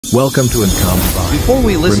Welcome to Income by. Before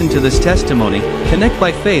we listen to this testimony, connect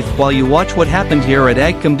by faith while you watch what happened here at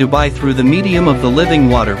Agcom Dubai through the medium of the living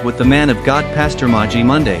water with the man of God Pastor Maji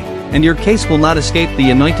Monday, and your case will not escape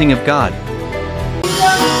the anointing of God.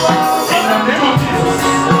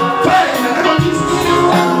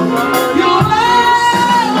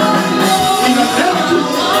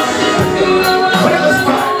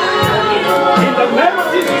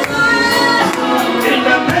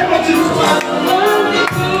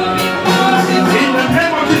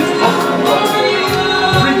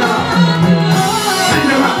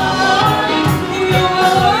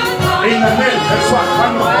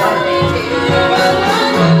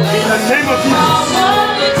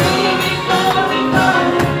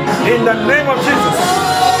 In the name of Jesus.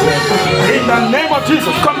 In the name of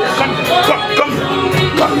Jesus. Come here, come here, come here.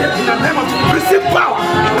 Come here. In the name of Jesus. Receive power.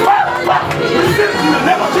 Power. Receive in the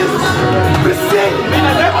name of Jesus. Receive in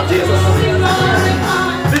the name of Jesus.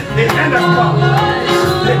 The end has come.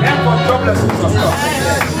 The end for joblessness has come.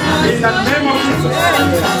 In the name of Jesus.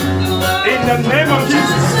 In the name of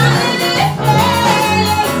Jesus.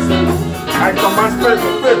 I command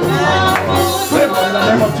favor. Favor in the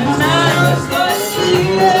name of Jesus.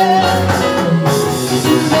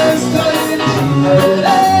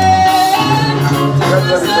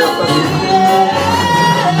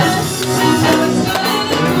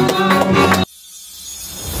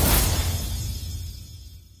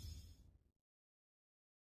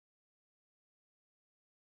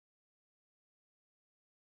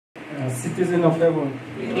 Citizen of heaven.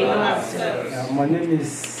 My name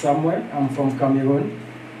is Samuel. I'm from Cameroon.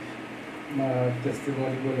 My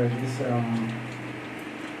testimony goes like this.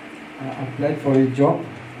 I applied for a job.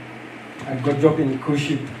 I got a job in cruise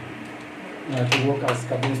ship to work as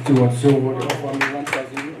cabin steward. So they offered me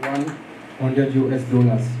 $1,100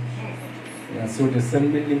 US. Yeah, so they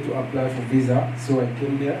sent me in to apply for visa. So I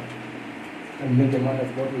came there and met the man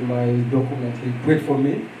of God with my document. He prayed for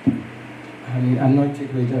me and he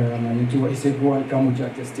anointed with my he said, go and come with your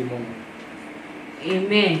testimony.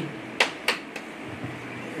 Amen.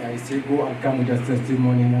 I say go and come with your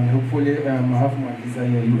testimony, and hopefully I have my visa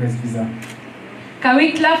here, US visa. Can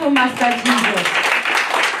we clap for Master Jesus?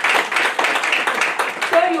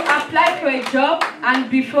 So you applied for a job, and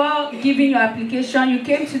before giving your application, you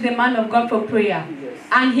came to the man of God for prayer. Yes.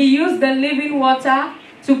 And he used the living water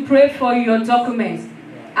to pray for your documents.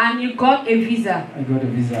 And you got a visa. I got a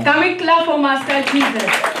visa. Can we clap for Master Jesus?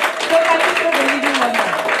 So can you show the living water?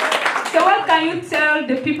 So what can you tell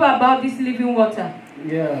the people about this living water?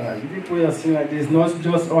 Yeah, people are saying like this, not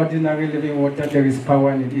just ordinary living water, there is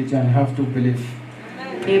power in it and have to believe.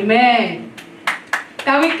 Amen.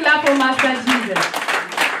 Can we clap for Master Jesus?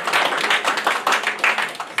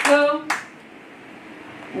 So,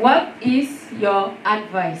 what is your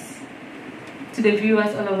advice to the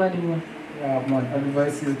viewers all over the world? My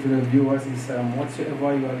advice is to the viewers is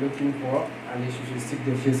whatsoever you are looking for, at least you should seek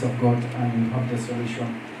the face of God and have the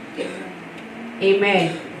solution.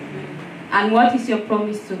 Amen. And what is your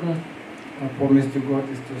promise to God? My promise to God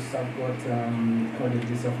is to serve God all the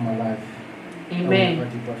days of my life. Amen. I will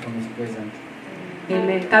not depart from His presence.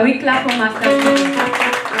 Amen. Can we clap for Master Jesus?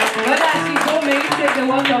 God, as you go, may you take the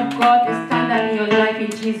word of God and stand in your life in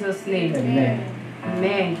Jesus' name. Amen.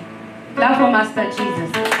 Amen. Clap for Master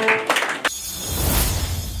Jesus.